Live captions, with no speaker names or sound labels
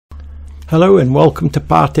Hello and welcome to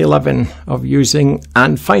part 11 of using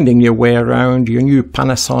and finding your way around your new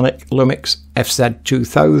Panasonic Lumix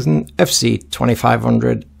FZ2000,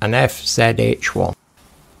 FZ2500 and FZH1.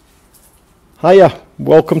 Hiya,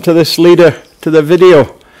 welcome to this leader to the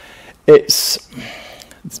video. It's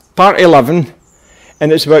part 11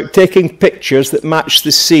 and it's about taking pictures that match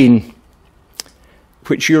the scene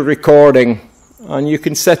which you're recording, and you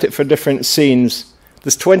can set it for different scenes.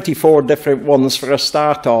 There's 24 different ones for a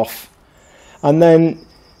start off. And then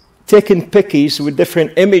taking pickies with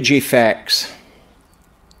different image effects.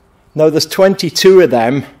 Now there's 22 of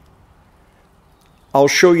them. I'll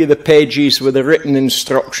show you the pages with the written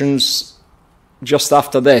instructions just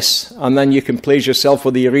after this, and then you can please yourself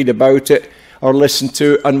whether you read about it or listen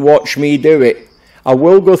to and watch me do it. I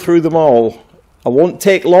will go through them all. I won't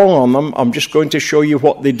take long on them. I'm just going to show you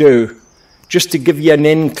what they do, just to give you an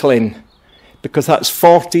inkling, because that's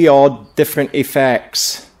 40 odd different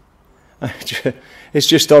effects. It's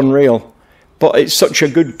just unreal, but it's such a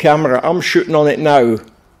good camera. I'm shooting on it now,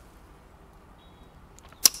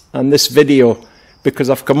 and this video,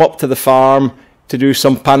 because I've come up to the farm to do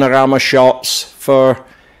some panorama shots for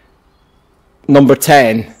number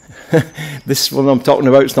 10. This one I'm talking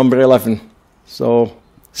about is number 11, so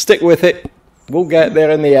stick with it, we'll get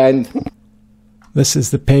there in the end. This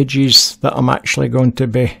is the pages that I'm actually going to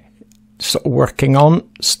be sort of working on.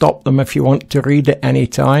 Stop them if you want to read at any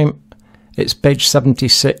time. It's page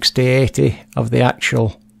 76 to 80 of the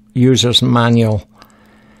actual user's manual,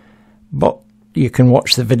 but you can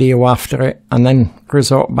watch the video after it and then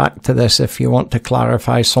resort back to this if you want to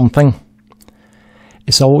clarify something.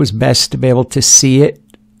 It's always best to be able to see it,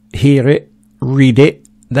 hear it, read it,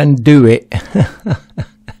 then do it.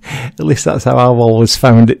 At least that's how I've always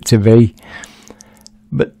found it to be.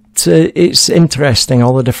 But it's interesting,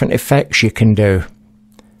 all the different effects you can do.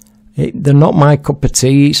 They're not my cup of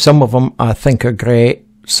tea. Some of them I think are great.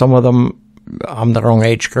 Some of them, I'm the wrong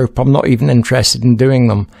age group. I'm not even interested in doing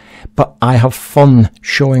them. But I have fun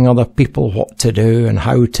showing other people what to do and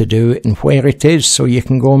how to do it and where it is, so you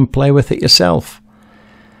can go and play with it yourself.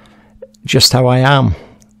 Just how I am.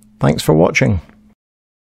 Thanks for watching.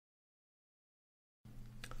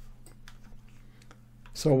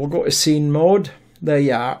 So we'll go to scene mode. There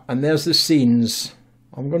you are. And there's the scenes.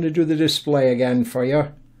 I'm going to do the display again for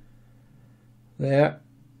you. There,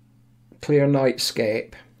 clear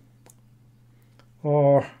nightscape,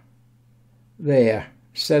 or there,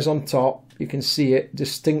 says on top, you can see it,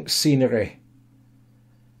 distinct scenery,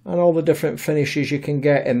 and all the different finishes you can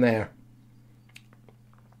get in there.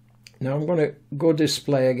 Now I'm going to go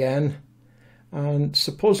display again, and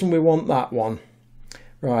supposing we want that one.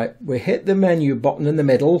 Right, we hit the menu button in the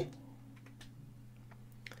middle,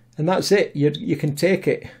 and that's it, you can take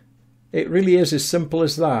it. It really is as simple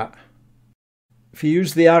as that. If you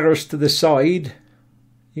use the arrows to the side,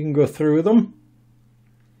 you can go through them.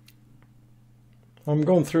 I'm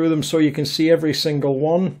going through them so you can see every single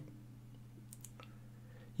one.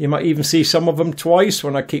 You might even see some of them twice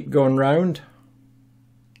when I keep going round.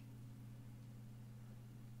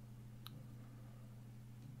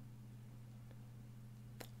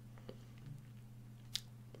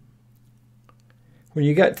 When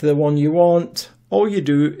you get to the one you want, all you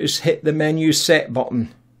do is hit the menu set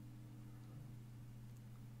button.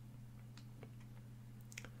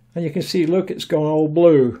 And you can see, look, it's gone all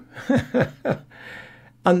blue.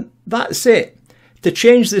 And that's it. To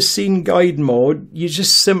change the scene guide mode, you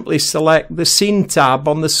just simply select the scene tab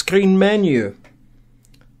on the screen menu.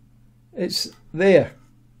 It's there.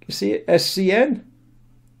 You see it? SCN?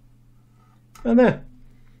 And there.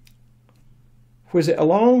 Whiz it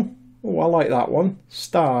along. Oh, I like that one.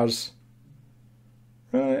 Stars.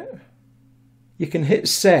 Right. You can hit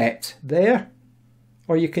set there,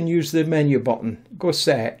 or you can use the menu button. Go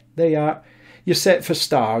set. There you are. You're set for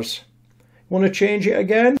stars. Want to change it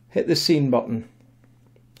again? Hit the scene button.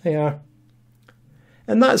 There you are.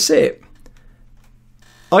 And that's it.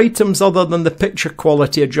 Items other than the picture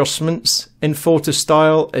quality adjustments in photo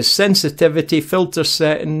style is sensitivity, filter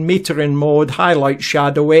setting, metering mode, highlight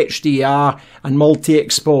shadow, HDR and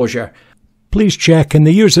multi-exposure. Please check in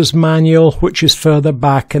the user's manual, which is further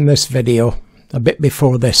back in this video. A bit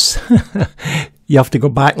before this. You have to go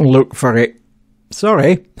back and look for it.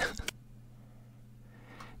 Sorry.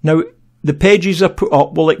 Now, the pages I put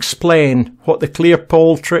up will explain what the clear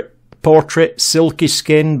portrait, silky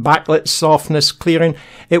skin, backlit softness, clearing,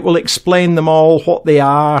 it will explain them all, what they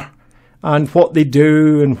are and what they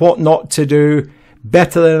do and what not to do,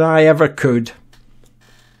 better than I ever could.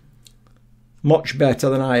 Much better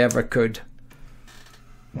than I ever could.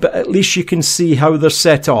 But at least you can see how they're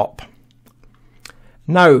set up.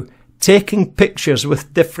 Now, taking pictures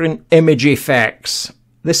with different image effects.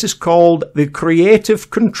 This is called the creative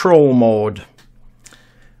control mode.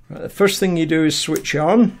 Right, the first thing you do is switch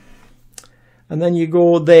on, and then you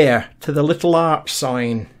go there to the little arch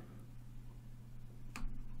sign.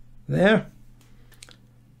 There.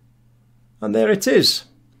 And there it is.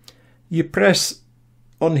 You press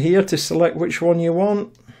on here to select which one you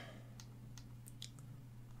want.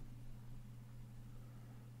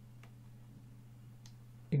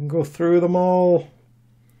 You can go through them all.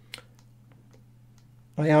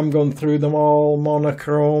 I am going through them all,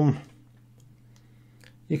 monochrome.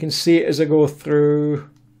 You can see it as I go through.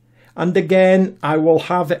 And again, I will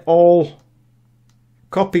have it all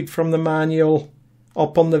copied from the manual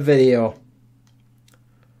up on the video.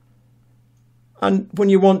 And when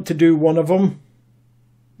you want to do one of them,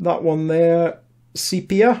 that one there,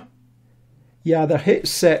 sepia, you either hit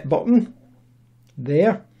set button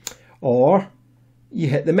there, or you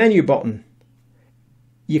hit the menu button.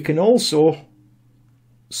 You can also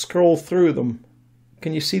scroll through them.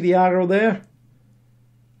 Can you see the arrow there?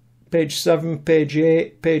 Page 7, page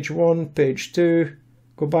 8, page 1, page 2,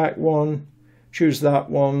 go back 1, choose that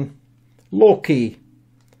one, low key.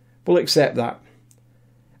 We'll accept that.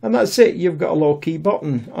 And that's it, you've got a low key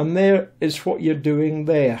button, and there is what you're doing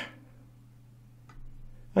there.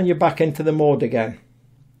 And you're back into the mode again.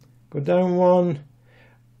 Go down one.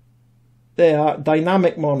 There,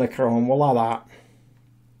 dynamic monochrome, we'll have that.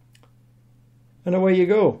 And away you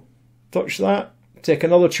go. Touch that, take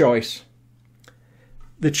another choice.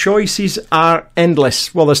 The choices are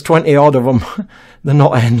endless. Well, there's 20 odd of them. They're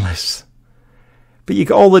not endless. But you've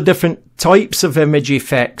got all the different types of image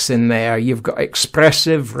effects in there. You've got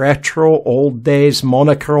expressive, retro, old days,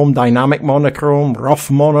 monochrome, dynamic monochrome,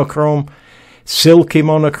 rough monochrome, silky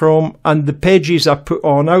monochrome, and the pages I put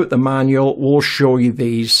on out the manual will show you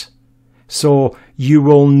these. So you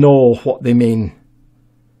will know what they mean.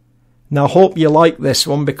 Now I hope you like this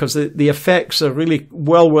one, because the effects are really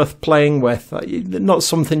well worth playing with. Not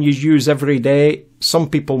something you use every day. Some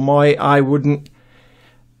people might, I wouldn't.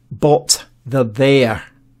 But they're there.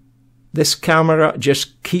 This camera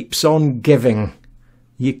just keeps on giving.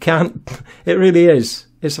 You can't, it really is.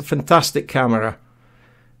 It's a fantastic camera.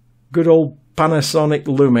 Good old Panasonic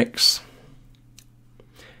Lumix.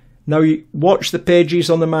 Now you watch the pages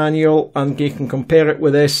on the manual and you can compare it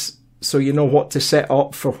with this, so you know what to set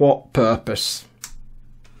up for what purpose.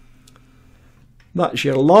 That's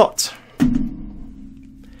your lot.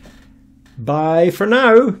 Bye for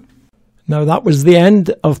now. Now that was the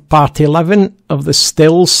end of part 11 of the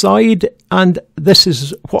still side, and this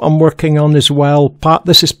is what I'm working on as well.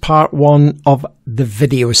 This is part 1 of the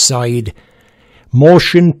video side,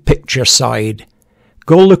 motion picture side.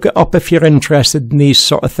 Go look it up if you're interested in these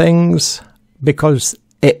sort of things, because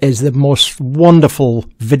it is the most wonderful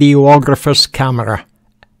videographer's camera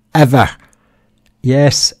ever.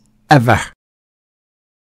 Yes, ever.